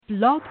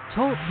Blog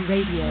Talk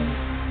Radio.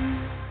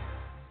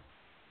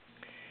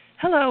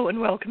 Hello and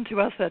welcome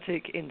to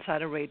Aesthetic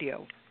Insider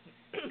Radio.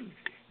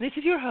 This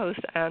is your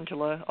host,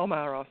 Angela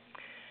O'Mara.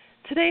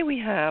 Today we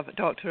have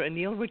Dr.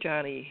 Anil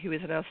Rajani, who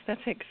is an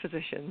aesthetic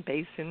physician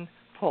based in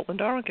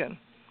Portland, Oregon.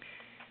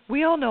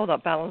 We all know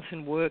that balance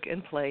in work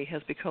and play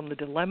has become the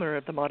dilemma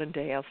of the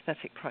modern-day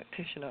aesthetic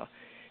practitioner.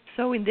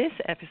 So in this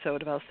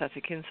episode of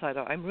Aesthetic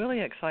Insider, I'm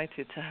really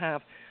excited to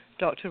have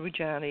Dr.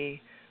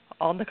 Rajani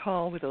on the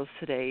call with us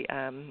today.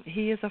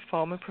 He is a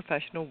former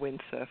professional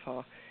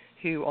windsurfer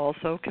who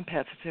also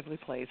competitively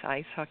plays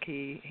ice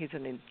hockey. He's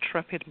an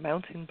intrepid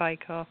mountain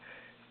biker,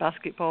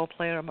 basketball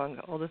player, among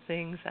other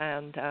things,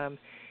 and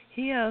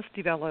he has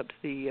developed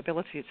the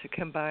ability to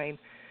combine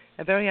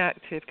a very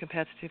active,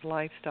 competitive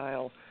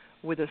lifestyle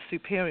with a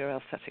superior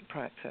aesthetic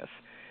practice.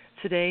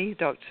 Today,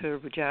 Dr.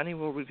 Rajani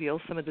will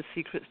reveal some of the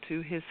secrets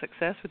to his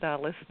success with our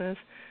listeners.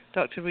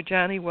 Dr.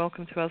 Rajani,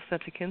 welcome to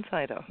Aesthetic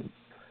Insider.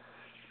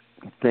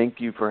 Thank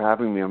you for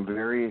having me. I'm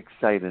very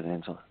excited,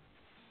 Angela.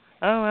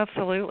 Oh,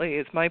 absolutely.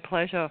 It's my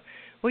pleasure.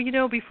 Well,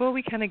 before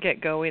we kind of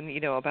get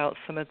going, about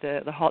some of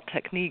the hot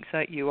techniques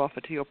that you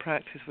offer to your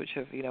practice, which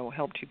have,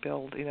 helped you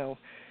build, to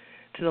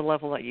the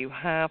level that you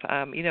have,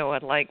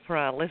 I'd like for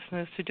our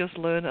listeners to just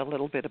learn a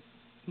little bit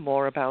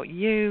more about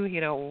you,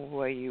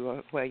 where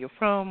you're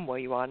from, where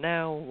you are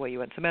now, where you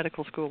went to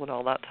medical school and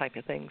all that type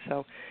of thing.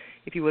 So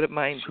if you wouldn't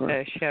mind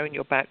sharing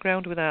your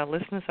background with our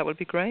listeners, that would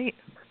be great.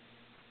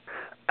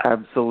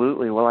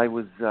 Absolutely. Well, I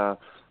was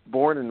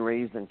born and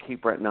raised on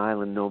Cape Breton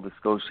Island, Nova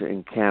Scotia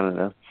in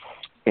Canada,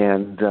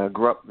 and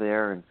grew up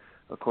there. And,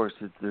 of course,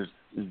 there's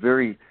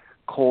very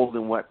cold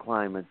and wet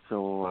climate,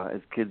 so as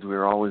kids we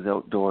were always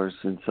outdoors.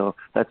 And so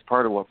that's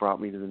part of what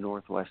brought me to the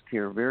Northwest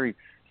here. Very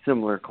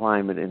similar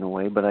climate in a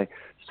way. But I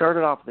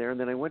started off there, and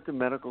then I went to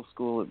medical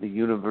school at the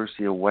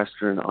University of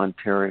Western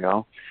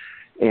Ontario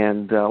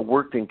and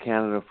worked in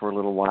Canada for a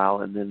little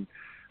while. And then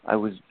I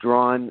was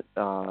drawn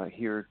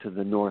here to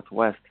the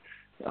Northwest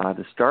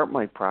to start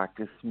my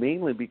practice,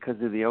 mainly because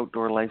of the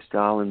outdoor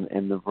lifestyle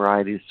and the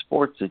variety of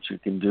sports that you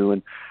can do.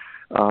 And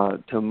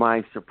to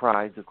my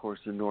surprise, of course,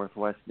 the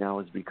Northwest now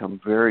has become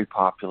very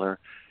popular,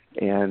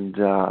 and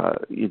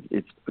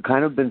it's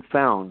kind of been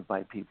found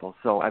by people.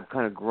 So I've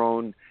kind of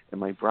grown,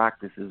 and my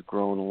practice has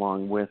grown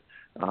along with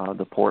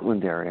the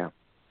Portland area.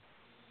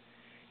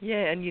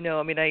 Yeah,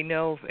 and I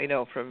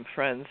know from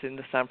friends in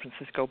the San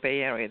Francisco Bay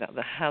Area that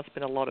there has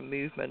been a lot of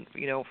movement,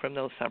 from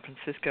those San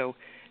Francisco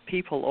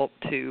people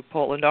up to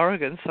Portland,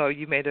 Oregon. So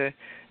you made a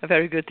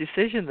very good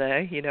decision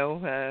there,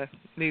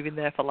 moving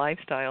there for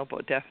lifestyle,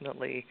 but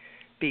definitely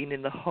being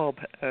in the hub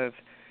of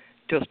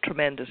just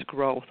tremendous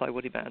growth, I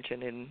would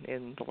imagine,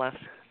 in the last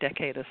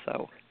decade or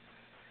so.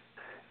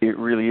 It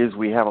really is.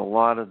 We have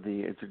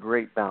it's a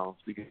great balance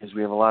because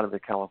we have a lot of the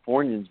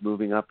Californians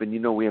moving up,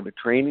 and we have a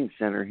training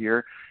center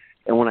here.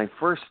 And when I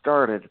first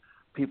started,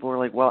 people were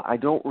like, well, I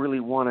don't really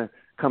want to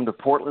come to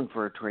Portland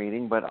for a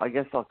training, but I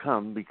guess I'll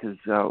come because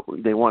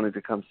they wanted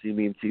to come see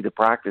me and see the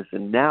practice.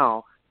 And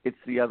now it's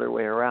the other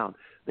way around.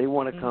 They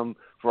want to come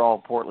for all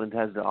Portland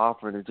has to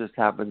offer, and it just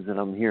happens that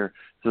I'm here.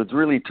 So it's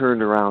really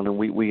turned around, and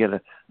we get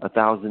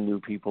 1,000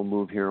 new people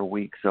move here a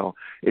week. So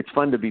it's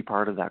fun to be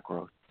part of that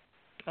growth.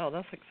 Oh,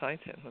 that's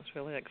exciting. That's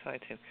really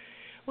exciting.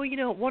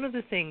 Well, one of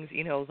the things,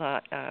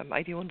 that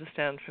I do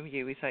understand from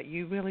you is that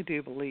you really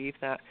do believe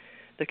that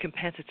the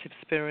competitive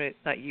spirit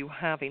that you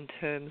have in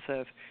terms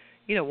of,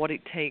 what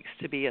it takes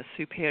to be a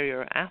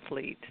superior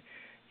athlete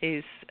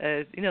is,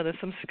 there's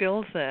some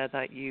skills there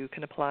that you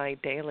can apply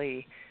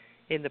daily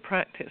in the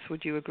practice.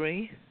 Would you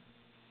agree?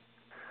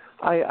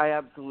 I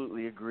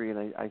absolutely agree,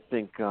 and I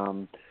think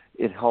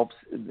it helps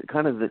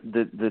kind of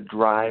the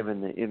drive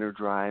and the inner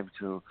drive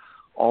to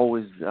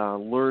always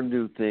learn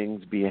new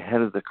things, be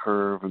ahead of the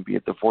curve, and be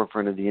at the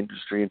forefront of the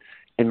industry,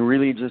 and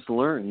really just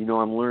learn.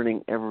 I'm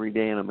learning every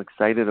day, and I'm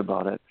excited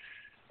about it.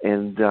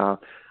 And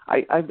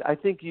I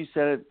think you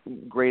said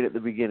it great at the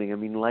beginning. I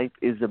mean, life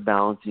is a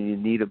balance, and you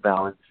need a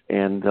balance.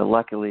 And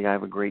luckily, I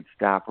have a great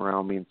staff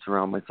around me and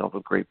surround myself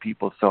with great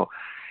people. So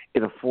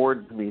it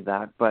affords me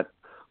that. But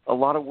a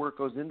lot of work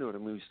goes into it. I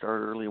mean, we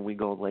start early and we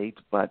go late.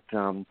 But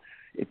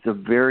it's a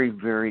very,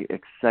 very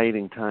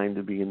exciting time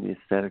to be in the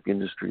aesthetic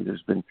industry.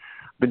 There's been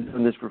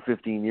doing this for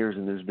 15 years,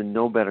 and there's been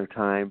no better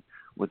time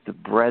with the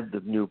breadth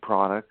of new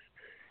products.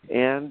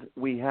 And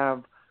we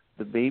have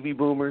the baby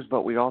boomers,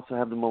 but we also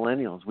have the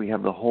millennials. We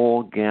have the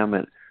whole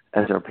gamut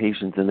as our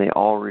patients, and they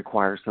all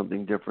require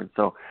something different.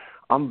 So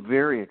I'm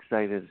very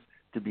excited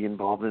to be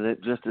involved in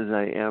it, just as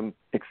I am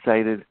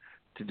excited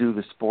to do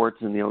the sports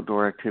and the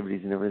outdoor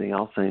activities and everything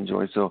else I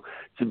enjoy. So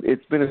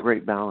it's been a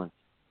great balance.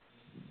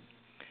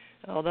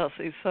 Oh,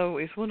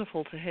 it's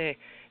wonderful to hear.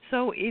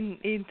 So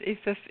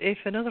if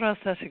another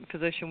aesthetic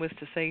physician was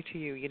to say to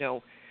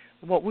you,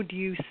 what would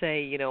you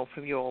say,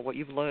 from what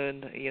you've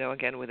learned,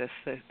 again with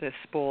this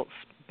sports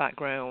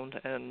background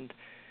and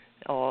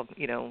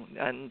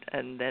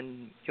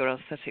then your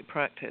aesthetic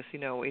practice,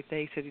 if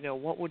they said,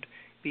 what would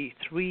be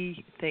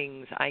 3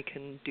 things I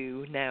can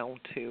do now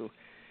to,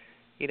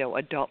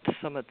 adopt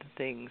some of the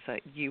things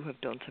that you have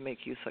done to make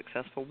you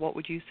successful, what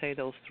would you say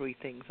those three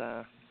things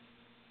are?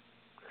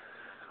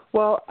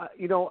 Well,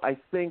 I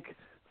think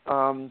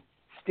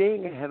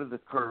staying ahead of the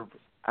curve,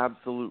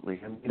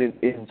 absolutely. I mean,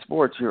 in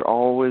sports, you're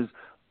always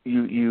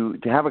you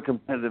to have a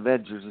competitive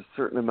edge. There's a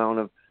certain amount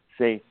of,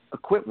 say,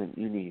 equipment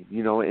you need,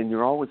 and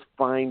you're always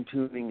fine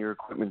tuning your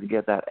equipment to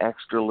get that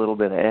extra little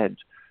bit of edge.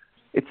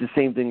 It's the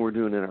same thing we're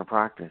doing in our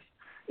practice.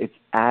 It's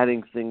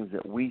adding things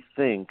that we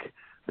think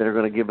that are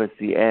going to give us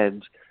the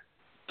edge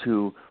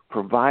to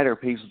provide our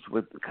patients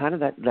with kind of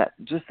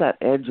that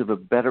edge of a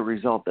better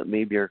result that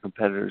maybe our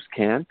competitors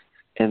can't,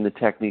 and the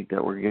technique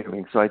that we're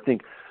giving. So I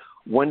think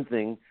one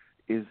thing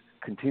is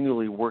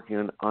continually working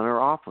on our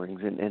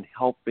offerings and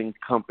helping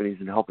companies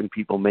and helping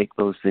people make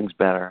those things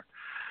better.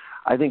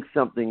 I think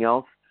something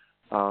else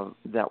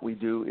that we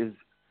do is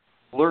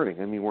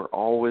learning. I mean, we're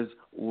always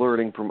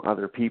learning from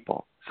other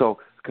people. So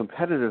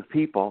competitive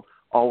people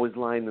always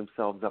line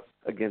themselves up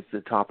against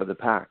the top of the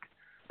pack.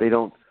 They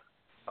don't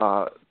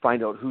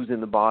find out who's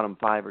in the bottom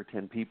 5 or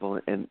 10 people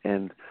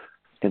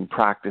and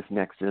practice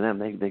next to them.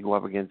 They go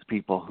up against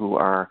people who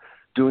are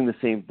doing the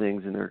same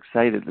things and they're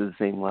excited to the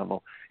same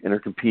level and are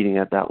competing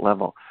at that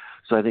level.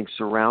 So I think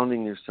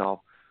surrounding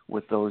yourself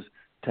with those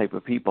type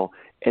of people.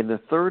 And the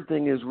third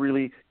thing is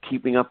really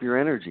keeping up your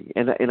energy.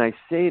 And I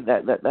say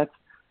that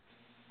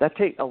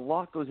take a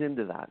lot goes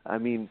into that. I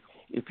mean,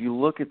 if you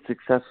look at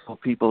successful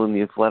people in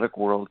the athletic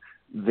world,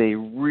 they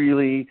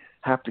really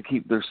have to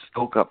keep their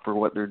stoke up for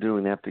what they're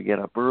doing. They have to get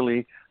up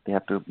early. They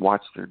have to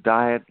watch their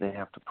diet. They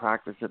have to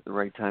practice at the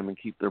right time and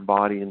keep their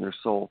body and their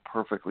soul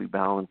perfectly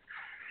balanced.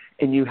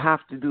 And you have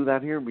to do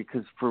that here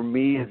because for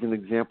me, as an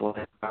example,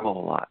 I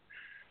travel a lot.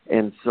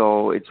 And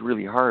so it's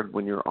really hard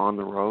when you're on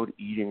the road,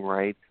 eating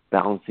right,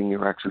 balancing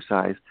your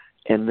exercise,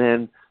 and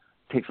then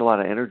it takes a lot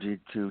of energy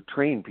to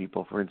train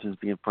people, for instance,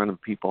 be in front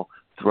of people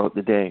throughout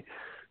the day.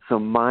 So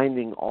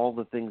minding all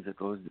the things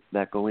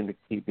that go into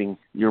keeping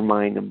your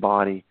mind and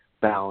body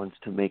balanced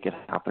to make it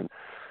happen.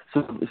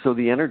 So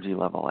the energy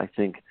level, I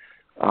think,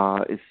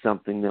 is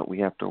something that we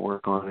have to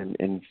work on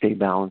and stay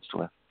balanced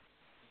with.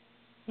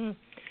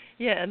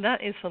 Yeah, and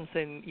that is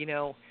something,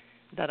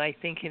 that I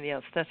think in the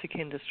aesthetic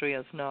industry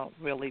has not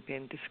really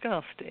been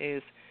discussed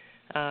is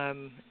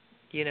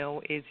you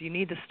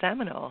need the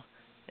stamina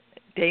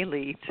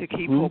daily to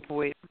keep up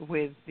with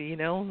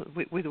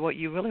what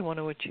you really want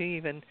to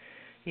achieve. And,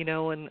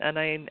 and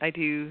I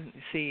do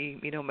see,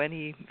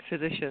 many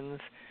physicians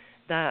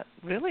that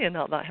really are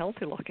not that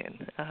healthy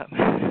looking,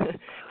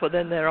 but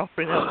then they're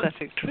offering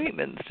aesthetic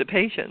treatments to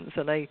patients.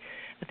 And I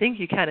think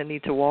you kind of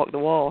need to walk the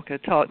walk or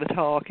talk the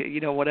talk,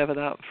 whatever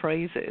that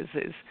phrase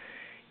is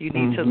you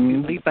need to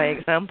lead by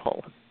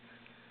example.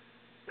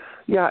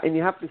 Yeah, and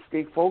you have to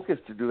stay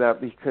focused to do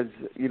that because,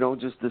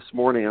 just this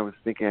morning I was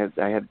thinking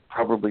I had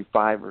probably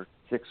 5 or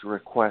 6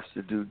 requests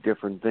to do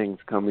different things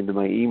coming to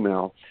my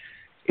email.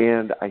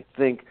 And I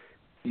think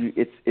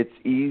it's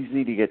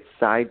easy to get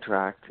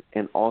sidetracked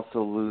and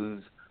also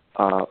lose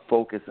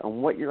focus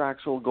on what your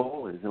actual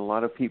goal is. And a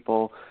lot of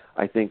people,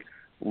 I think,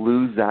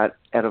 lose that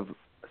out of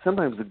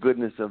sometimes the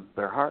goodness of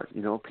their heart.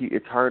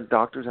 It's hard.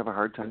 Doctors have a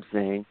hard time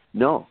saying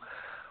no.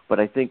 But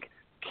I think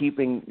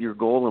keeping your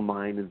goal in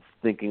mind and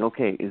thinking,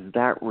 okay, is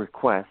that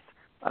request,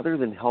 other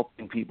than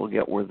helping people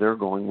get where they're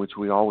going, which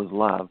we always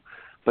love,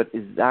 but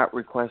is that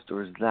request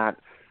or is that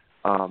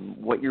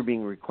what you're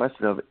being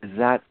requested of, is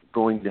that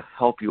going to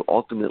help you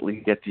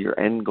ultimately get to your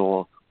end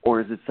goal, or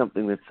is it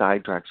something that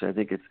sidetracks you? I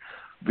think it's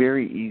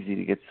very easy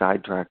to get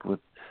sidetracked with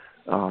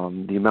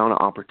the amount of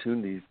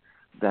opportunities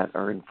that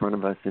are in front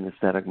of us in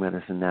aesthetic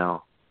medicine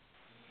now.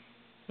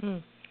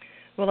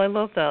 Well, I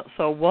love that.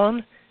 So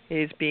one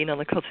is being on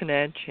the cutting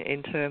edge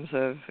in terms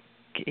of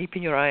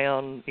keeping your eye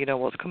on,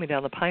 what's coming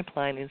down the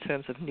pipeline in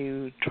terms of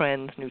new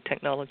trends, new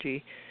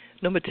technology.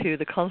 Number 2,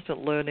 the constant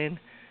learning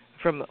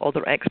from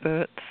other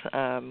experts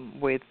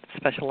with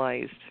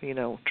specialized,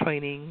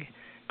 training,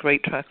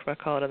 great track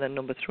record. And then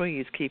number 3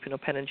 is keeping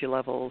up energy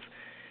levels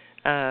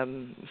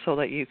so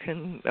that you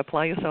can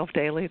apply yourself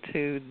daily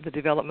to the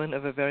development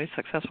of a very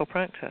successful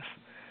practice.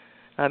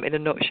 In a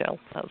nutshell,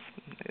 that's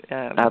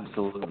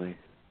absolutely.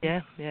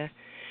 Yeah.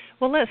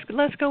 Well,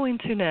 let's go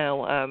into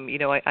now.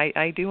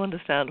 I do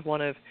understand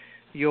one of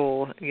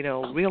your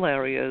real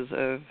areas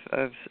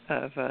of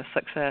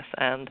success,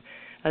 and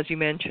as you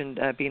mentioned,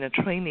 being a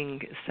training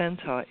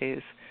center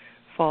is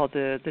for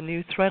the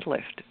new thread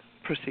lift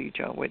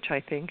procedure, which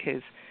I think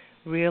is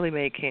really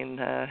making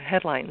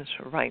headlines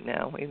right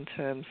now in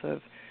terms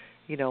of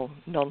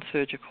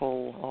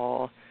non-surgical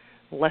or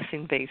less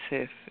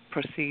invasive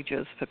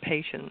procedures for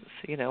patients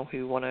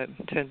who want to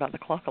turn back the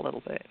clock a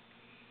little bit.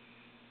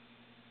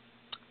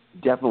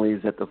 Definitely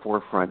is at the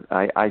forefront.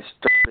 I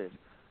started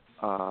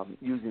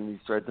using these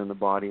threads on the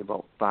body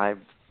about 5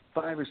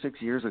 or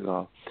 6 years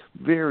ago,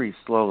 very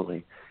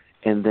slowly.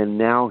 And then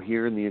now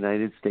here in the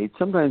United States,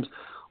 sometimes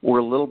we're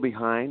a little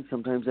behind.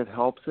 Sometimes it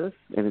helps us,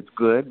 and it's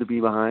good to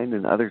be behind.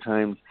 And other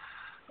times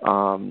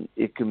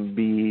it can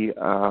be,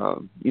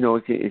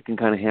 it can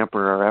kind of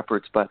hamper our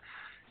efforts. But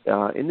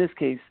in this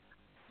case,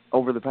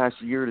 over the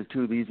past year to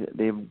two,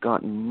 they've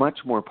gotten much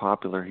more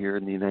popular here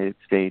in the United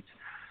States.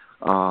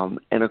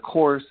 And of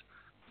course,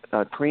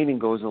 training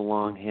goes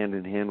along hand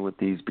in hand with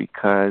these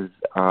because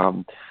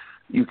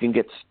you can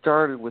get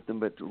started with them,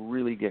 but to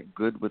really get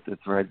good with the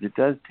threads, it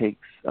does take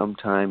some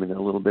time and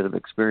a little bit of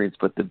experience.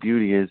 But the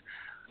beauty is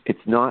it's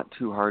not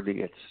too hard to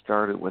get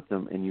started with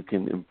them, and you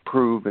can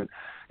improve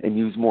and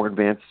use more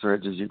advanced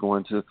threads as you go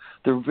on. So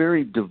they're a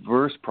very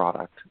diverse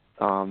product.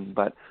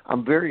 But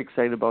I'm very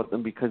excited about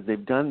them because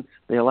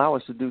they allow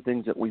us to do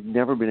things that we've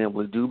never been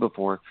able to do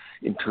before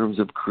in terms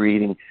of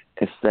creating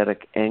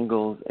aesthetic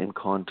angles and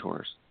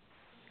contours.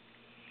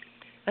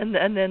 And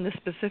then the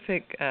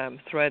specific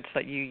threads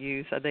that you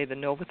use, are they the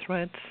Nova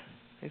threads?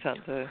 Is that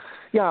the?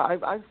 Yeah,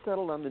 I've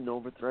settled on the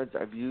Nova threads.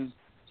 I've used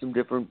some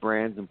different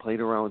brands and played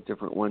around with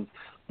different ones.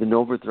 The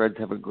Nova threads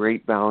have a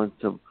great balance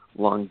of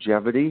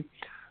longevity,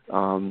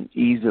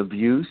 ease of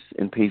use,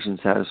 and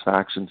patient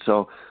satisfaction.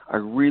 So I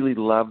really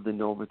love the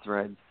Nova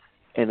threads.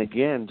 And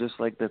again, just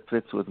like that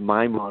fits with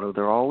my motto,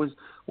 they're always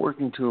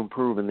working to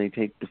improve, and they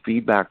take the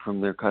feedback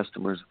from their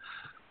customers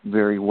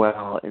very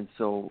well. And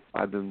so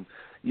I've been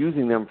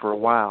using them for a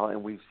while,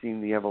 and we've seen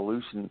the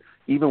evolution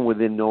even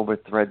within Nova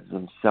threads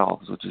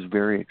themselves, which is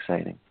very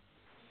exciting.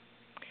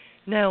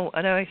 Now,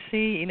 and I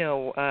see,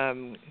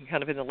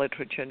 kind of in the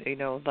literature,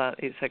 that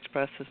it's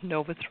expressed as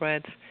Nova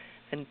threads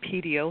and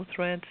PDO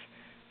threads.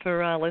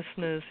 For our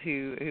listeners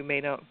who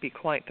may not be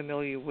quite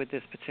familiar with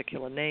this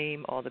particular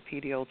name or the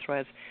PDO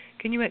threads,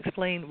 can you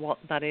explain what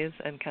that is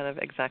and kind of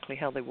exactly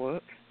how they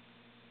work?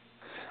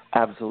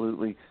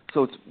 Absolutely.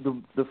 So it's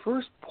the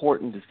first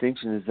important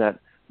distinction is that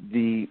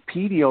the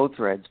PDO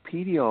threads,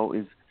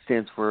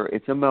 stands for,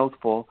 it's a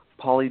mouthful,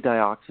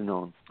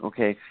 polydioxanone,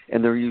 okay?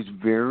 And they're used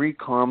very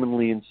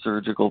commonly in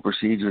surgical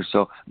procedures.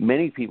 So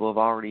many people have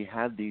already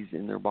had these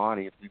in their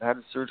body. If you've had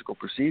a surgical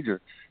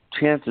procedure,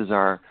 chances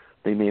are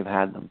they may have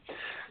had them.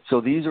 So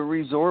these are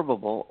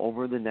resorbable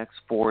over the next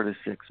 4 to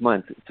 6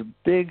 months. It's a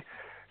big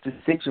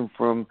distinction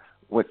from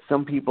what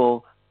some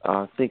people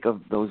think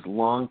of those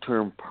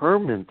long-term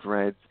permanent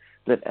threads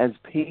that as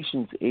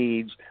patients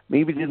age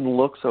maybe didn't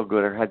look so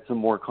good or had some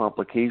more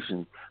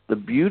complications. The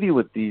beauty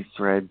with these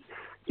threads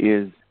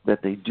is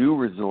that they do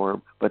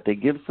resorb, but they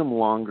give some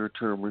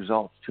longer-term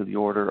results to the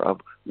order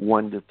of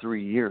 1 to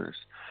 3 years.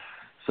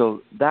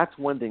 So that's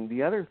one thing.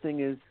 The other thing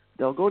is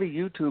they'll go to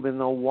YouTube and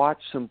they'll watch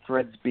some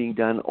threads being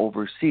done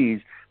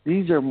overseas.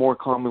 These are more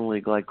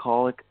commonly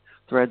glycolic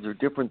threads or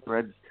different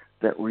threads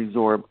that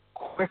resorb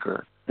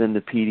quicker than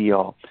the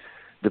PDO.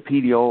 The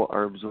PDO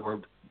are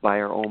absorbed by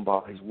our own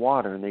body's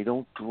water, and they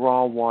don't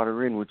draw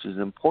water in, which is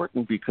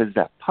important because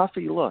that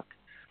puffy look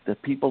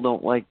that people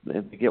don't like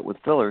that they get with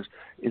fillers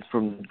is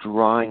from the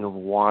drawing of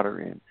water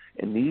in,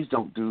 and these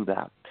don't do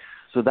that.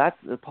 So that's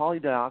the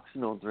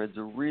polydioxanone threads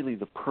are really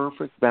the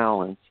perfect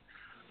balance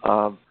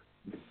of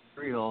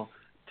material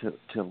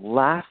to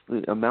last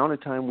the amount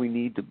of time we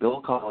need to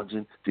build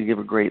collagen to give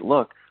a great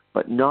look,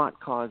 but not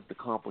cause the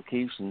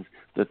complications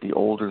that the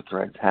older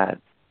threads had.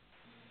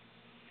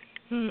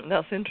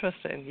 That's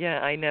interesting. Yeah,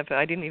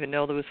 I didn't even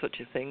know there was such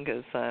a thing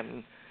as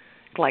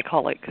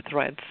glycolic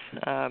threads,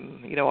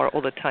 or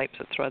other types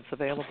of threads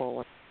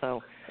available.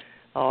 So,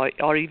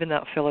 or even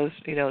that fillers,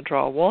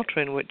 draw water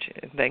in, which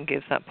then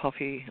gives that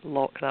puffy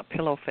look, that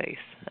pillow face.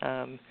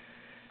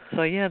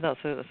 So yeah, that's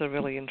a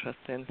really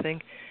interesting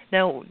thing.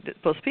 Now,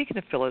 but speaking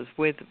of fillers,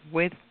 with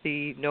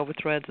the Nova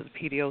threads or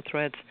the PDO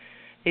threads,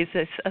 is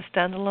this a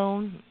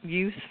standalone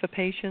use for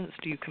patients?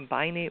 Do you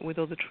combine it with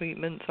other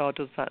treatments, or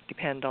does that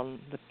depend on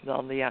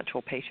the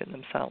actual patient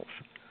themselves?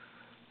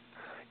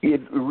 It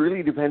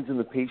really depends on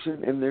the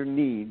patient and their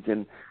needs,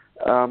 and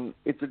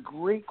it's a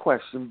great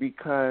question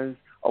because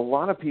a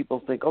lot of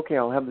people think, okay,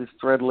 I'll have this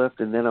thread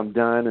lift and then I'm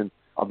done and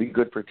I'll be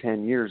good for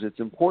 10 years. It's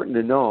important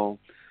to know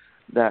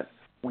that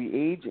we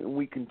age and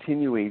we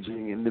continue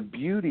aging, and the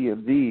beauty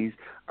of these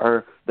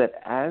are that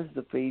as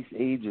the face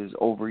ages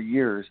over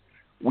years,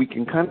 we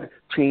can kind of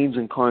change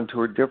and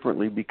contour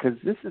differently because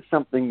this is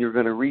something you're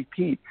going to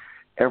repeat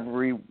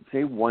every,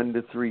 say, 1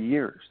 to 3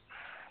 years.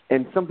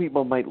 And some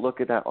people might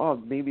look at that,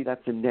 maybe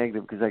that's a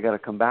negative because I got to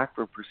come back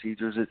for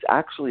procedures. It's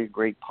actually a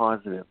great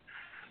positive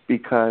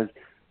because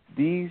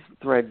these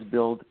threads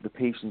build the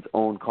patient's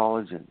own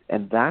collagen,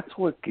 and that's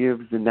what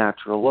gives the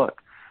natural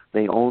look.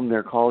 They own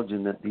their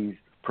collagen that these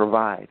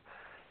provide.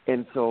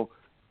 And so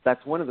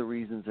that's one of the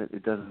reasons that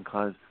it doesn't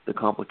cause the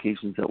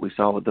complications that we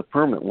saw with the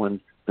permanent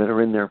ones that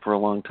are in there for a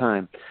long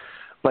time.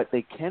 But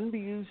they can be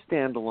used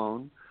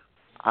standalone.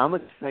 I'm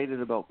excited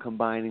about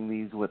combining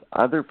these with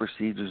other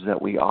procedures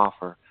that we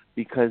offer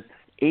because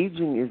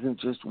aging isn't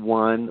just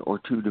 1 or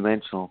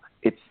 2-dimensional.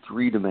 It's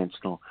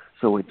 3-dimensional.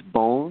 So it's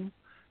bone,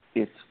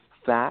 it's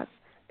fat,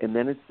 and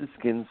then it's the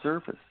skin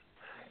surface.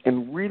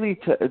 And really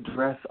to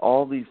address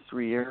all these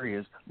 3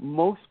 areas,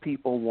 most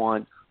people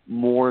want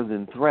more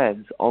than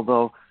threads,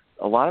 although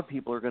a lot of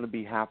people are going to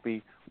be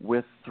happy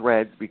with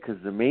threads because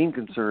the main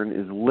concern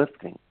is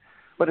lifting.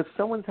 But if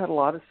someone's had a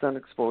lot of sun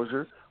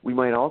exposure, we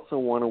might also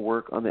want to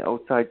work on the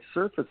outside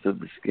surface of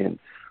the skin,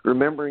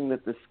 remembering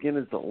that the skin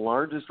is the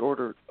largest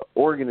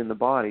organ in the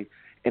body,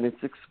 and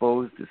it's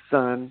exposed to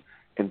sun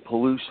and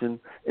pollution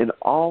and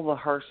all the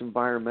harsh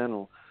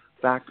environmental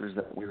factors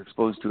that we're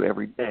exposed to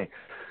every day.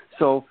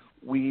 So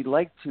we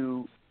like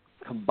to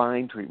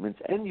combine treatments,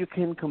 and you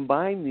can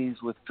combine these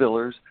with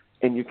fillers,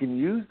 and you can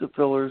use the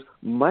fillers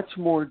much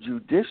more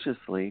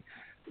judiciously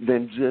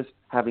than just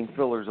having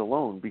fillers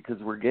alone, because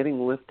we're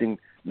getting lifting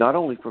not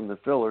only from the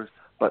fillers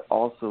but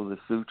also the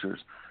sutures.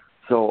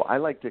 So I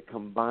like to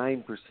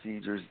combine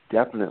procedures,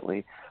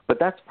 definitely, but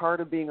that's part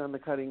of being on the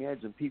cutting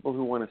edge. And people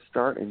who want to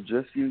start and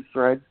just use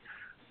threads,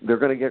 they're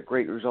going to get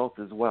great results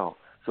as well.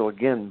 So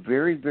again,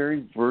 very,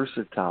 very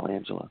versatile,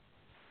 Angela.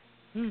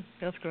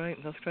 That's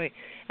great. That's great.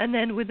 And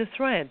then with the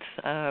threads,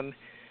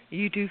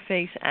 you do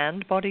face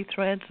and body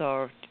threads,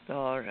 or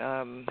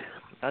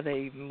are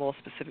they more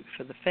specific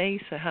for the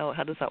face? Or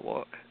how does that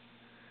work?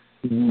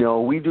 No,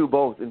 we do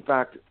both. In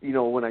fact,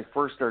 when I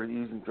first started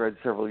using threads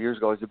several years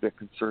ago, I was a bit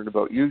concerned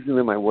about using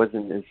them. I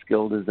wasn't as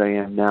skilled as I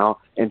am now.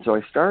 And so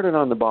I started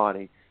on the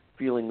body,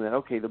 feeling that,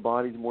 okay, the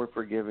body's more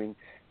forgiving.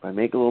 If I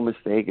make a little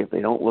mistake, if they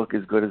don't look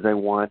as good as I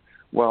want,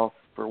 well,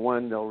 for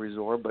one, they'll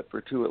resorb, but for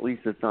two, at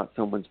least it's not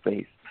someone's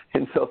face.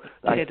 And so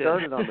I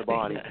started on the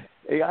body.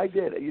 Yeah, I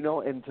did,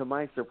 and to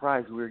my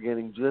surprise, we were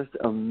getting just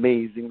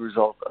amazing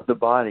results of the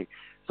body.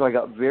 So I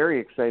got very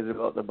excited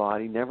about the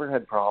body, never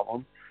had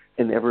problems,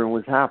 and everyone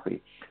was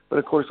happy. But,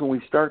 of course, when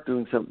we start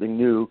doing something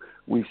new,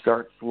 we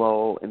start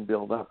slow and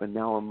build up, and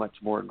now I'm much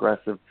more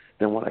aggressive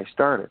than when I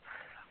started.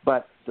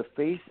 But the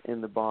face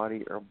and the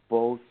body are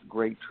both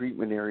great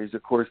treatment areas.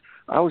 Of course,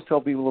 I always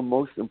tell people the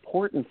most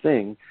important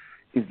thing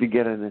is to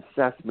get an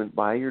assessment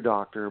by your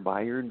doctor,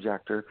 by your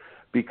injector,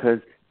 because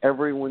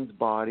everyone's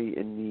body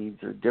and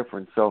needs are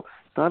different. So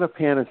it's not a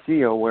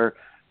panacea where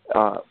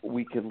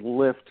we can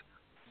lift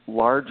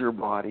larger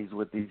bodies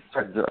with these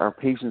threads. There are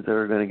patients that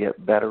are going to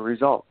get better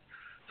results.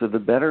 So the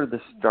better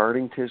the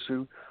starting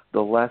tissue,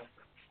 the less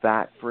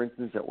fat, for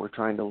instance, that we're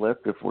trying to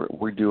lift. If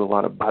we do a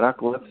lot of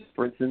buttock lifts,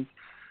 for instance,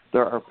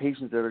 there are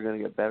patients that are going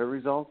to get better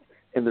results,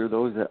 and there are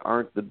those that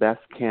aren't the best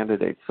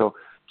candidates. So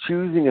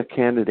choosing a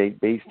candidate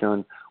based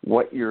on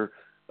what your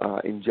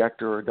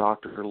injector or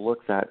doctor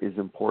looks at is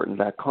important.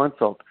 That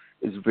consult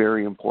is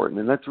very important,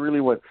 and that's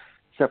really what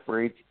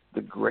separates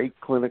the great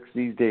clinics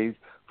these days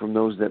from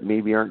those that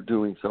maybe aren't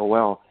doing so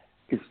well,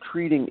 is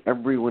treating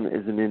everyone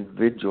as an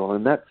individual,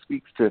 and that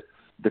speaks to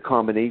the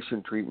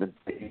combination treatment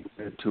that you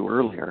referred to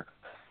earlier.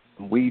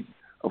 We,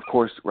 of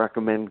course,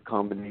 recommend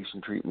combination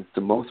treatments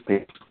to most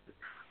patients.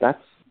 That's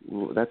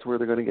where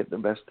they're going to get the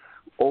best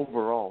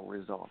overall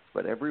results,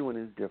 but everyone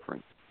is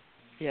different.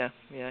 Yeah.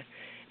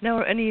 Now,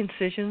 are any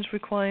incisions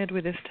required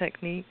with this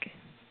technique?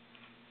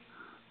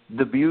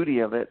 The beauty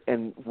of it,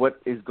 and what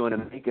is going to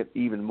make it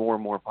even more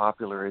and more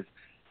popular, is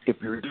if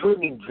you're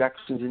doing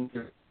injections in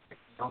your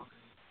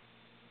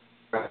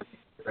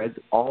threads,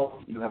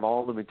 you have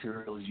all the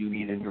materials you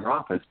need in your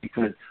office,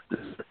 because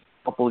there's a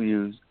couple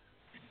used,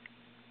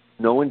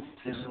 no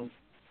incision.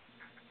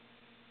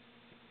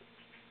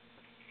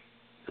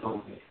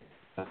 So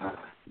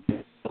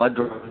blood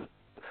draw,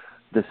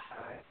 the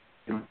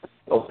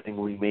opening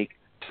we make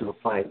to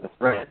apply the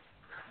thread.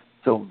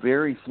 So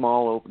very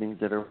small openings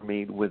that are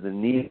made with a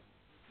needle.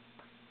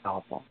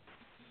 Helpful.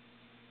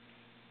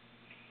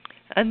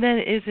 And then,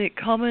 is it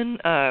common,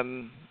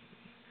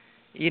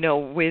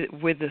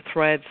 with the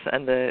threads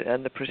and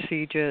the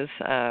procedures,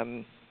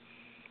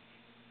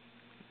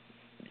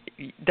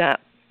 that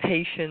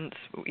patients,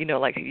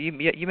 like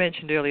you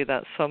mentioned earlier,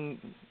 that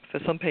for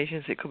some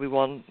patients it could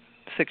be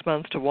 6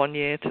 months to 1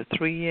 year to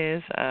 3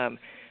 years.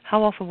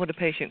 How often would a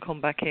patient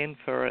come back in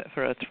for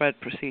a thread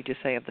procedure,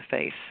 say, of the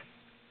face?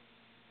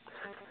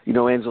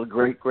 Angela,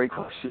 great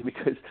question,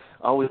 because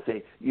I always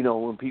say,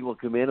 when people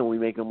come in and we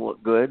make them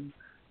look good,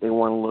 they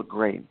want to look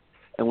great.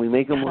 And we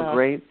make them look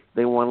great,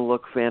 they want to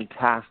look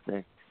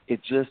fantastic.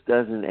 It just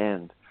doesn't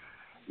end.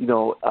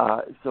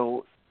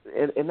 So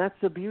that's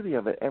the beauty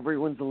of it.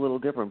 Everyone's a little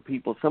different.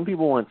 Some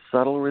people want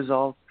subtle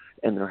results,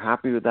 and they're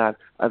happy with that.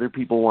 Other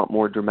people want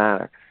more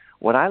dramatic.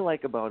 What I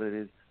like about it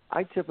is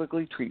I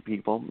typically treat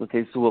people.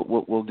 Okay, so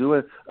we'll do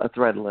a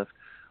thread lift.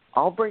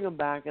 I'll bring them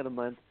back in a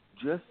month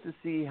just to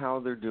see how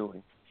they're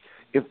doing.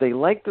 If they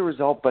like the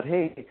result, but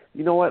hey,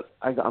 you know what?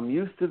 I'm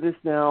used to this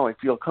now. I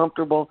feel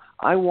comfortable.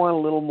 I want a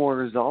little more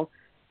results.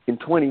 In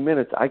 20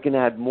 minutes, I can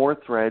add more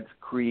threads,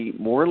 create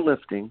more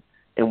lifting,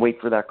 and wait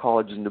for that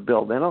collagen to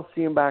build. Then I'll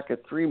see them back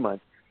at 3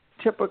 months.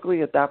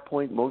 Typically, at that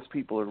point, most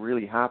people are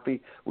really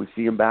happy. We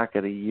see them back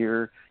at a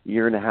year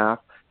and a half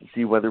to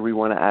see whether we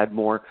want to add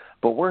more.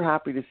 But we're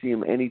happy to see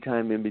them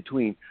anytime in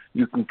between.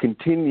 You can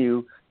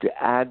continue to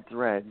add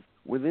threads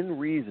within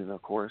reason,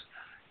 of course,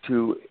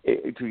 to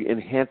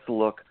enhance the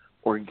look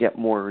or get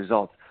more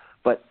results.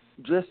 But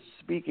just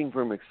speaking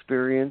from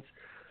experience,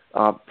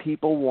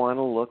 people want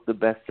to look the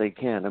best they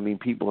can. I mean,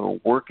 people are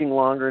working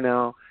longer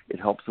now. It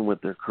helps them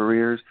with their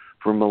careers.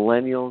 For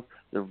millennials,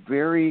 they're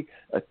very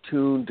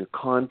attuned to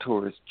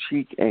contours,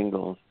 cheek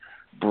angles,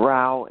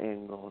 brow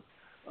angles,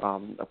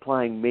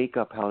 applying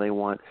makeup how they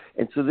want.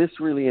 And so this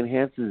really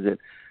enhances it.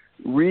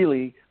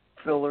 Really,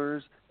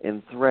 fillers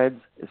and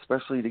threads,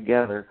 especially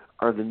together,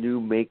 are the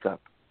new makeup.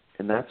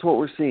 and that's what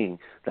we're seeing.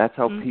 That's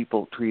how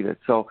people treat it.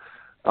 So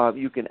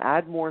you can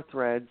add more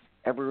threads.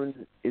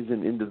 Everyone is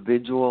an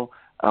individual.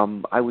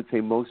 I would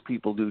say most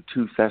people do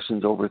 2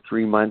 sessions over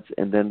 3 months,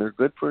 and then they're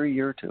good for a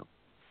year or 2.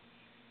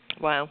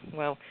 Wow.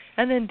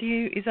 And then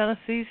is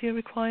anesthesia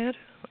required?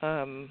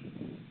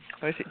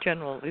 Or is it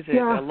general? Is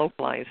it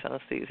localized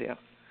anesthesia?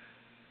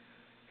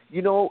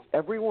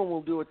 Everyone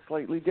will do it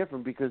slightly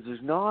different because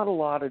there's not a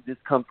lot of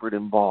discomfort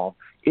involved.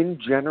 In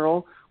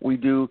general, we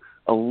do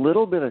a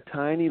little bit of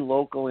tiny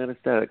local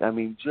anesthetic.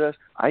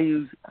 I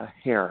use a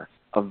hair,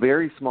 a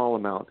very small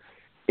amount,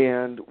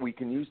 and we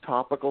can use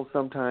topical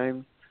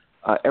sometimes.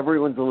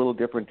 Everyone's a little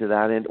different to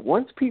that end.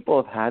 Once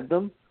people have had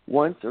them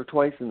once or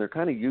twice and they're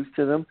kind of used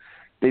to them,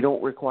 they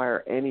don't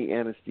require any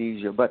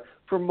anesthesia. But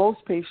for most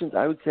patients,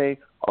 I would say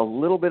a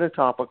little bit of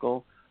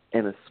topical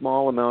and a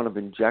small amount of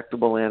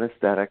injectable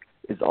anesthetic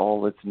is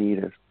all that's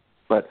needed.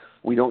 But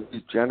we don't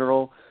use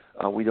general.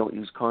 We don't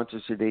use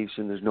conscious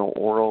sedation. There's no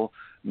oral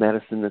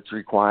medicine that's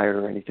required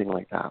or anything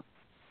like that.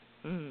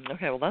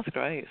 Okay, well, that's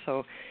great.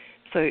 So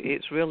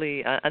it's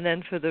really, and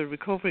then for the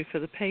recovery for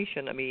the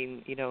patient,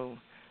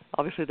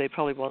 obviously they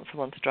probably want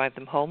someone to drive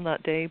them home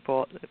that day,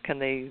 but can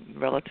they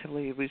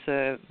relatively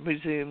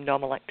resume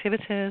normal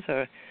activities,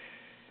 or,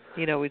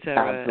 is there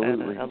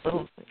Absolutely. a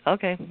little,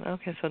 okay,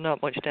 so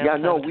not much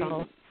downtime at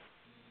all?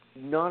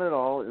 Not at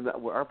all.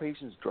 Our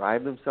patients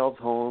drive themselves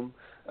home.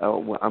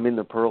 I'm in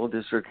the Pearl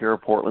District here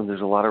of Portland.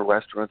 There's a lot of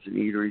restaurants and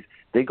eateries.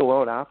 They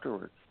go out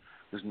afterwards.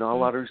 There's not a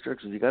lot of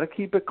restrictions. You got to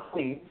keep it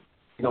clean.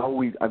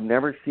 I've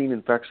never seen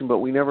infection, but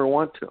we never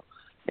want to.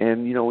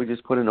 And, we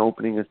just put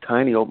a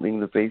tiny opening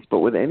in the face. But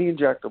with any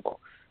injectable,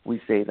 we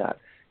say that.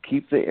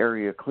 Keep the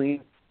area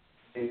clean.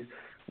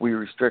 We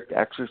restrict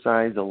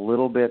exercise a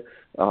little bit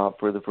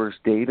for the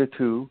first day to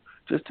 2,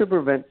 just to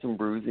prevent some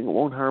bruising. It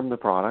won't harm the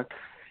product.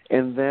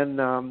 And then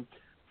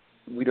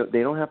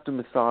they don't have to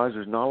massage.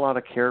 There's not a lot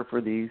of care for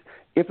these.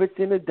 If it's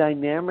in a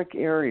dynamic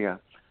area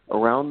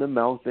around the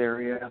mouth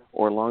area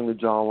or along the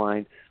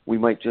jawline, we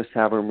might just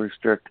have them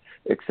restrict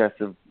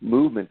excessive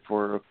movement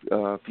for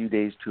a few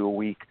days to a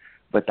week.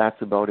 But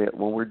that's about it.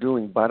 When we're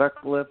doing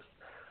buttock lifts,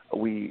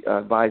 we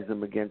advise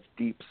them against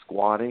deep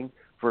squatting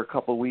for a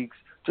couple of weeks,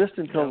 just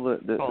until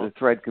the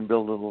thread can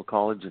build a little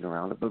collagen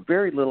around it, but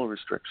very little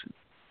restriction.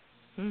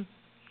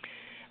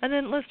 And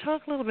then let's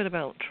talk a little bit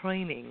about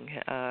training,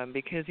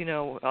 because,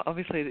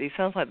 obviously it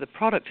sounds like the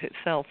product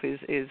itself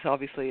is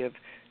obviously of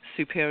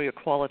superior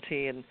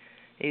quality and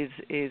is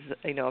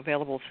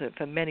available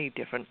for many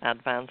different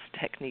advanced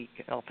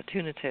technique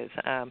opportunities.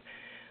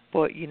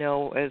 But,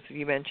 as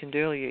you mentioned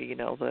earlier,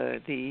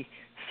 the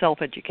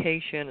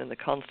self-education and the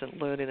constant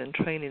learning and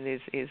training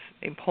is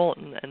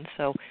important. And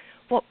so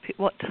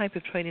what type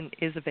of training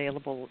is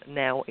available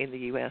now in the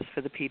U.S.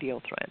 for the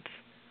PDO threads?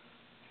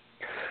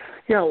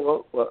 Yeah,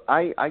 well,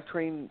 I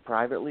train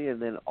privately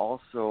and then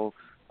also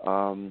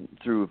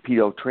through a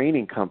PDO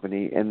training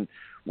company. And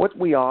what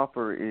we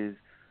offer is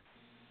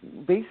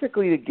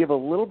basically to give a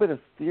little bit of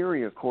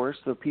theory, of course,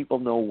 so people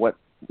know what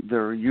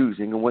they're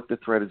using and what the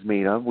thread is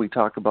made of. We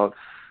talk about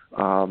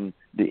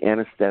the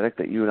anesthetic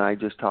that you and I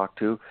just talked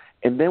to.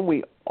 And then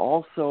we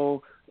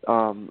also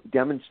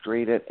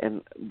demonstrate it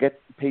and get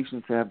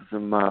patients to have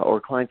some, or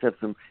clients have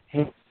some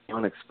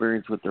hands-on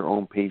experience with their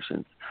own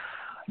patients.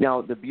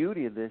 Now, the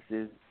beauty of this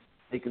is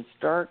they can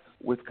start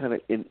with kind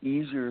of an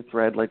easier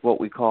thread, like what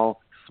we call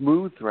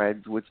smooth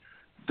threads, which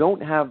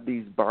don't have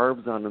these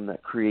barbs on them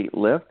that create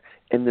lift,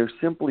 and they're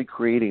simply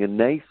creating a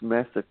nice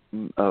mess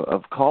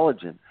of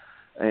collagen,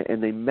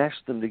 and they mesh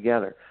them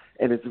together.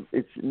 And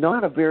it's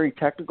not a very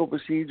technical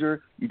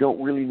procedure. You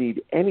don't really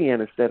need any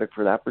anesthetic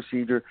for that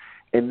procedure.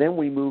 And then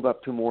we move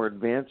up to more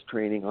advanced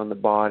training on the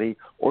body,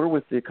 or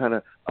with the kind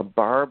of a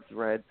barbed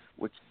thread,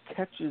 which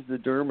catches the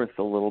dermis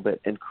a little bit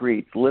and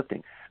creates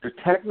lifting. They're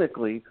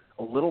technically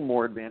a little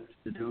more advanced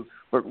to do,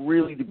 but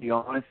really, to be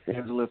honest,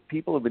 Angela, if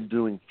people have been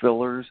doing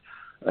fillers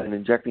and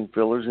injecting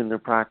fillers in their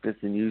practice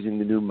and using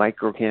the new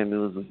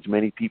microcannulas, which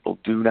many people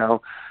do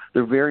now,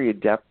 they're very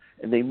adept,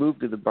 and they move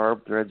to the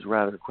barbed threads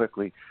rather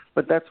quickly.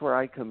 But that's where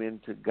I come in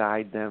to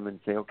guide them and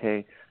say,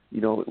 okay,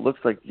 it looks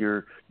like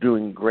you're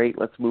doing great.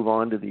 Let's move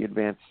on to the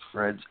advanced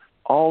threads,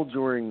 all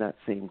during that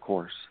same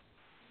course.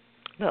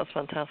 That's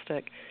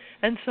fantastic.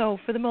 And so,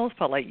 for the most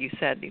part, like you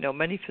said,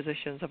 many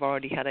physicians have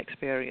already had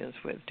experience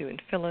with doing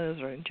fillers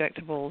or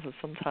injectables of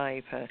some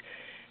type,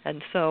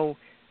 and so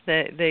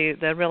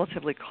they're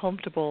relatively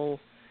comfortable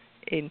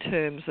in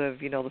terms of,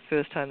 the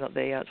first time that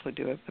they actually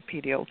do a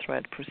PDO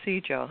thread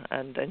procedure,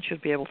 and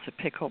should be able to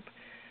pick up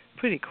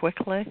pretty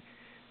quickly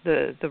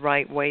the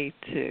right way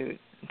to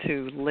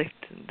lift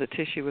the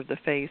tissue of the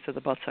face or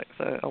the buttocks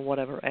or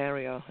whatever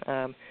area.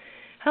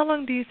 How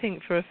long do you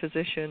think for a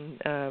physician,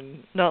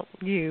 not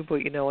you,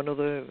 but,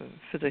 another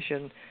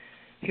physician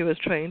who has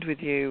trained with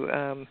you,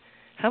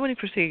 how many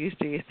procedures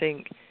do you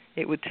think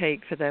it would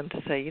take for them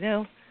to say,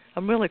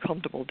 I'm really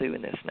comfortable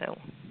doing this now?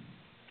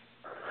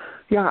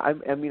 Yeah,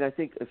 I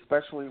think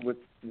especially with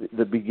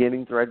the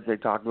beginning threads they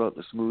talked about,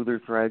 the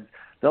smoother threads,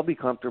 they'll be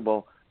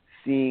comfortable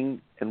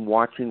seeing and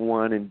watching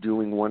one and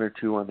doing one or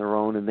two on their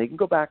own, and they can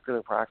go back to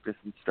their practice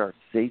and start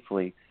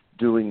safely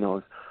doing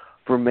those.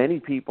 For many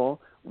people,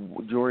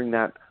 during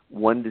that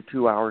 1 to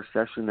 2 hour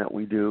session that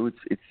we do,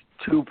 it's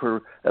two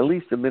per, at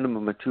least a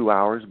minimum of 2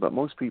 hours, but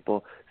most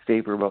people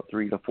stay for about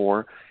 3 to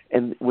 4.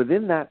 And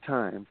within that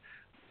time,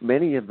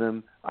 many of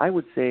them, I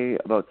would say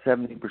about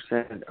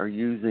 70% are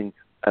using,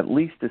 at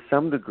least to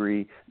some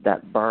degree,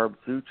 that barbed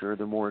suture,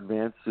 the more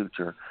advanced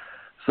suture.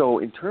 So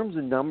in terms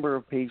of number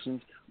of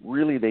patients,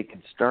 really they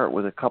can start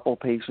with a couple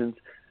patients,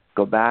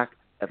 go back,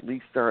 at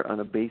least start on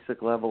a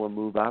basic level and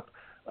move up.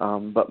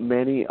 But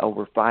many,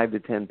 over 5 to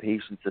 10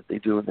 patients that they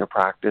do in their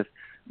practice,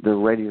 they're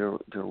ready to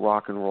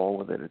rock and roll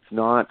with it. It's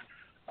not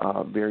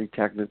very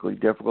technically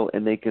difficult,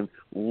 and they can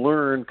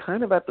learn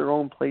kind of at their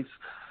own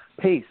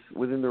pace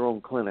within their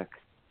own clinic.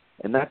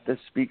 And that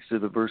just speaks to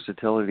the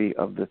versatility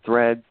of the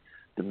thread,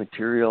 the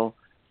material,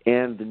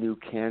 and the new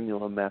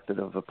cannula method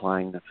of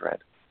applying the thread.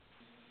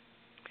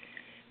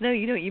 Now,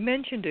 you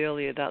mentioned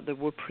earlier that there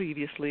were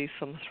previously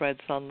some threads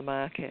on the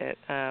market,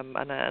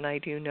 and I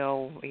do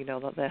know,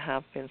 that there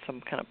have been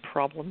some kind of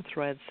problem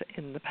threads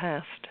in the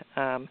past.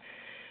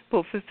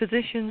 But for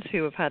physicians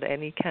who have had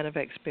any kind of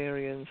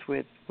experience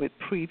with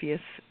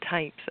previous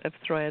types of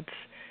threads,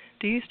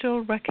 do you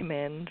still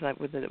recommend, like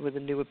with the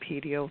newer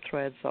PDO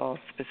threads or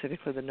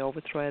specifically the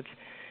Nova threads,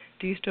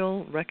 do you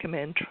still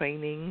recommend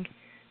training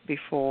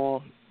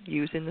before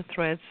using the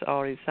threads,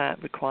 or is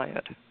that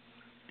required?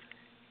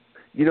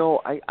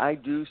 I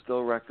do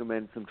still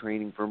recommend some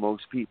training for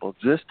most people,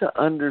 just to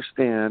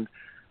understand,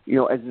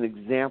 as an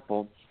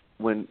example,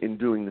 when in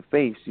doing the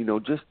face,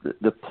 just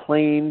the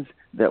planes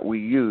that we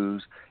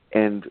use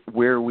and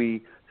where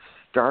we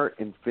start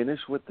and finish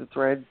with the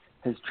thread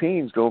has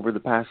changed over the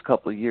past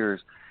couple of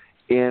years.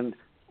 And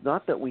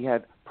not that we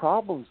had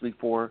problems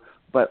before,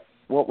 but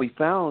what we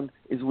found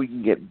is we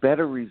can get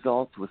better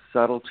results with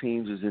subtle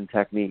changes in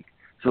technique.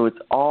 So it's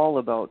all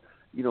about,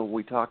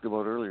 we talked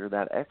about earlier,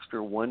 that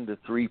extra 1 to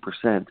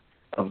 3%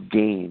 of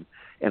gain.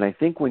 And I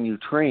think when you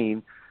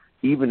train,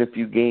 even if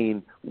you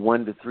gain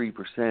 1 to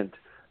 3%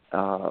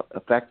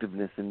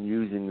 effectiveness in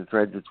using the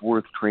threads, it's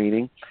worth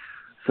training.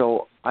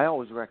 So I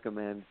always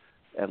recommend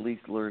at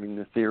least learning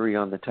the theory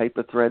on the type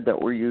of thread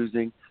that we're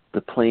using, the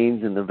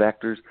planes and the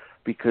vectors,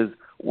 because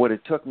what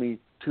it took me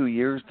 2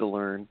 years to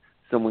learn,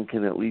 someone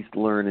can at least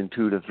learn in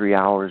 2 to 3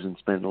 hours and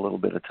spend a little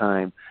bit of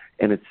time.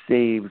 And it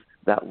saves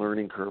that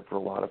learning curve for a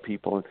lot of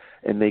people,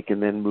 and they can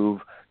then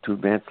move to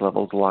advanced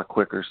levels a lot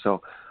quicker.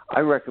 So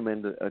I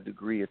recommend a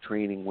degree of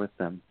training with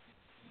them.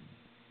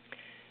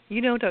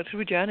 Dr.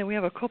 Rajani, we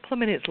have a couple of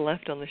minutes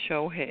left on the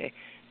show here.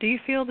 Do you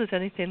feel there's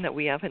anything that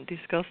we haven't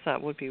discussed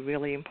that would be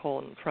really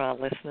important for our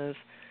listeners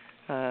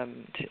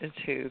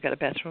to get a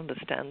better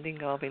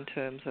understanding of, in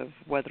terms of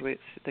whether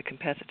it's the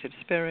competitive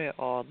spirit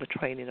or the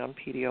training on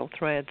PDO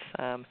threads?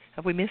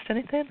 Have we missed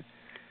anything?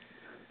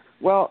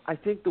 Well, I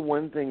think the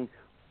one thing,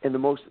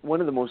 and one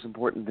of the most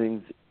important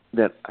things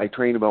that I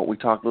train about, we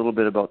talked a little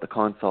bit about the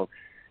consult,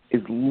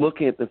 is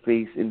looking at the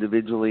face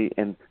individually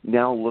and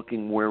now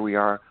looking where we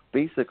are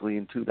basically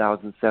in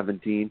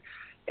 2017.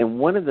 And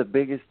one of the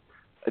biggest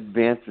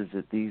advances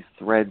that these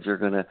threads are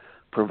going to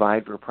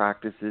provide for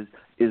practices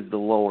is the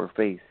lower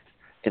face.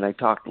 And I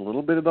talked a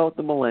little bit about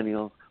the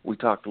millennials, we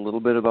talked a little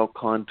bit about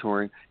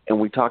contouring, and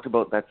we talked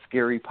about that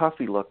scary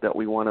puffy look that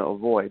we want to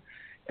avoid.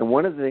 And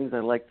one of the things I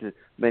like to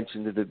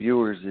mention to the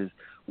viewers is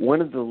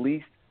one of the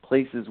least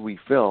places we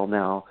fill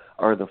now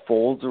are the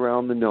folds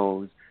around the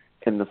nose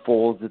and the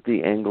folds at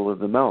the angle of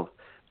the mouth.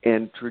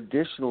 And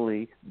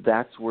traditionally,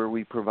 that's where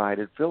we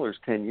provided fillers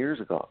 10 years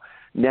ago.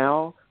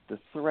 Now, the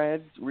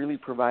threads really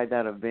provide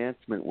that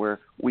advancement where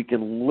we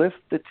can lift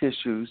the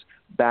tissues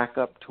back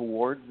up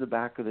towards the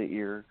back of the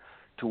ear,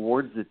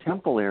 towards the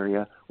temple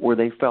area where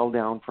they fell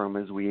down from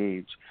as we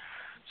age.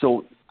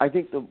 So I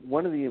think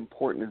one of the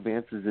important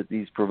advances that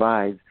these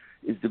provide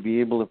is to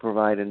be able to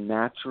provide a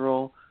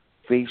natural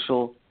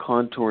facial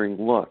contouring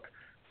look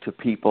to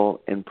people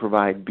and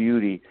provide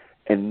beauty,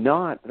 and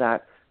not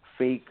that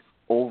fake,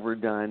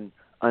 overdone,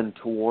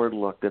 untoward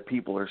look that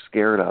people are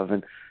scared of.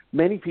 And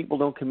many people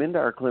don't come into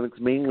our clinics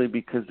mainly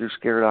because they're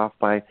scared off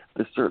by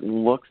the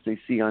certain looks they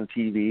see on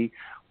TV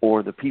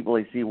or the people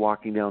they see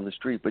walking down the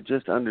street. But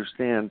just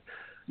understand,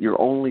 you're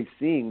only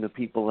seeing the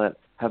people that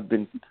have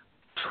been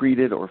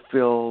treated or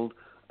filled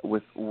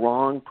with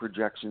wrong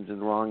projections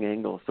and wrong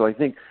angles. So I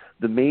think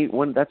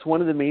that's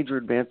one of the major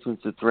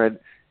advancements the thread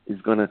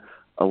is going to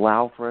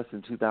allow for us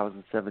in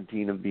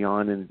 2017 and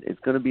beyond, and it's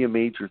going to be a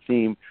major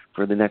theme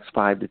for the next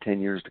 5 to 10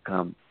 years to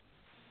come.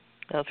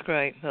 That's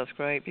great,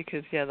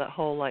 because, that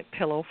whole,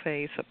 pillow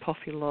face, a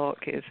puffy look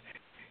is,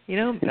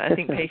 I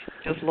think patients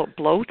just look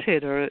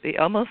bloated or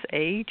almost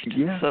aged.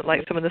 Yeah. So,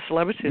 like some of the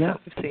celebrities that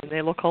we've seen,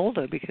 they look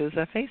older because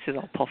their face is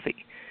all puffy.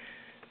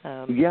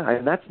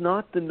 And that's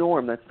not the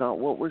norm. That's not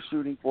what we're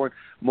shooting for.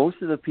 Most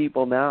of the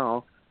people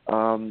now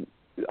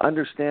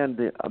understand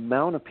the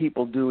amount of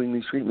people doing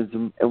these treatments,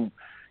 and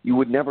you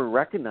would never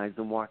recognize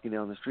them walking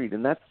down the street.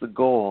 And that's the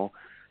goal,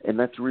 and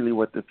that's really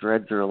what the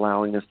threads are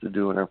allowing us to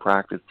do in our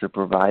practice, to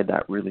provide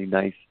that really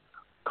nice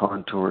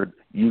contoured,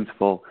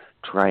 youthful,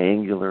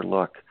 triangular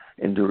look,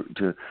 and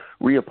to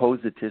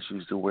reoppose the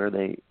tissues to where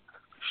they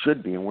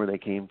should be and where they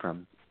came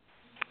from.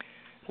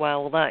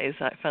 Wow, well, that is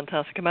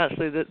fantastic. I'm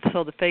actually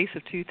so the face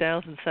of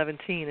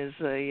 2017 is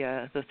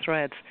the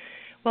threads.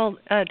 Well,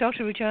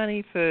 Dr.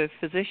 Rajani, for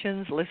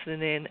physicians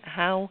listening in,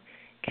 how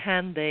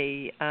can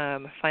they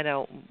find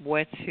out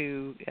where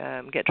to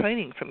get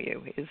training from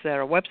you? Is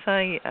there a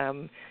website?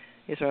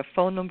 Is there a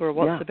phone number?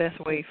 What's the best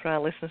way for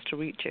our listeners to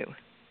reach you?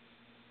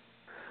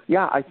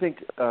 Yeah, I think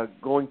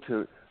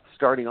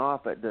starting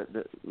off at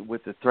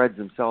with the threads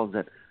themselves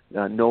at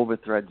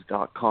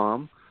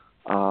novathreads.com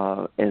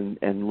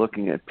and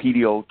looking at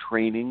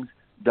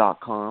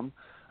pdotrainings.com.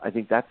 I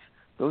think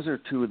those are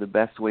two of the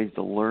best ways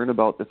to learn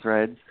about the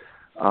threads.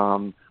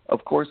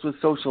 Of course, with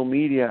social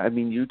media, I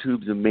mean,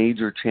 YouTube's a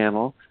major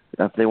channel.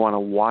 If they want to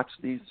watch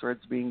these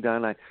threads being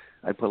done, I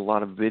put a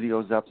lot of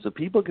videos up so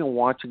people can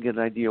watch and get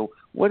an idea,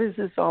 what is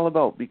this all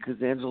about? Because,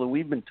 Angela,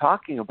 we've been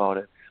talking about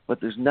it, but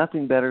there's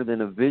nothing better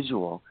than a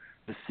visual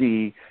to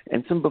see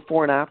and some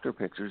before and after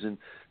pictures. And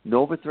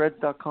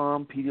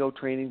novathreads.com,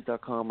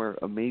 pdotrainings.com are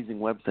amazing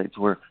websites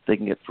where they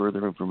can get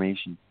further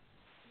information.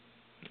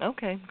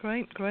 Okay,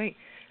 great.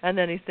 And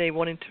then if they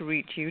wanted to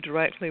reach you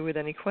directly with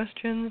any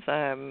questions,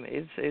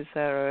 is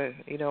there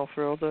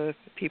for other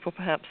people,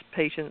 perhaps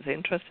patients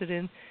interested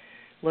in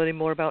learning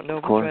more about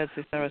NovaThreads,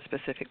 is there a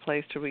specific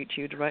place to reach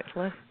you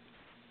directly?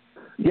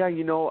 Yeah,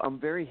 I'm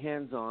very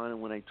hands-on,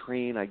 and when I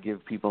train, I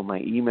give people my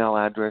email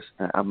address.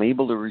 I'm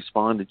able to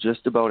respond to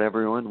just about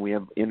everyone. We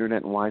have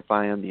internet and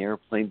Wi-Fi on the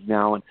airplanes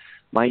now, and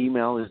my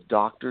email is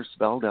doctor,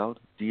 spelled out,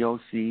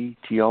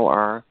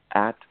 DOCTOR,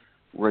 at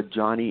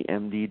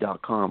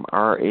rajanimd.com,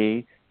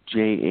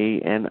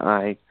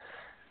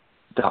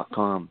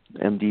 RAJANI.com,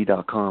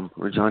 MD.com,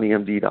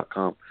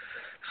 rajanimd.com.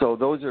 So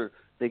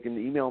they can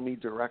email me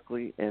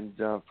directly, and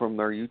from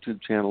our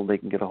YouTube channel, they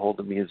can get a hold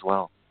of me as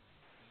well.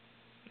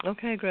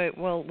 Okay, great.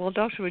 Well,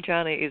 Dr.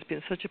 Rajani, it's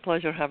been such a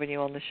pleasure having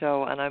you on the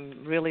show, and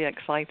I'm really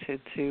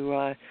excited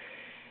to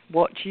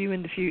watch you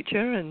in the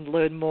future and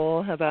learn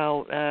more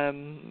about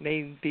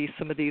maybe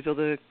some of these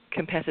other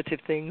competitive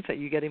things that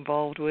you get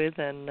involved with,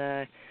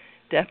 and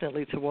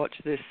definitely to watch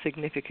this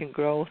significant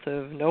growth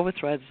of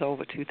NovaThreads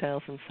over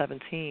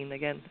 2017.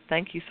 Again,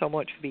 thank you so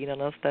much for being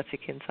on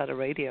Aesthetic Insider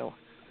Radio.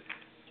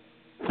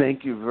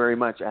 Thank you very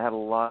much. I had a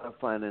lot of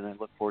fun, and I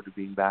look forward to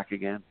being back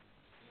again.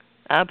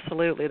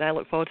 Absolutely, and I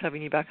look forward to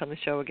having you back on the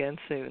show again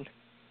soon.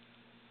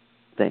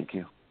 Thank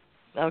you.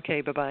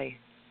 Okay, bye-bye.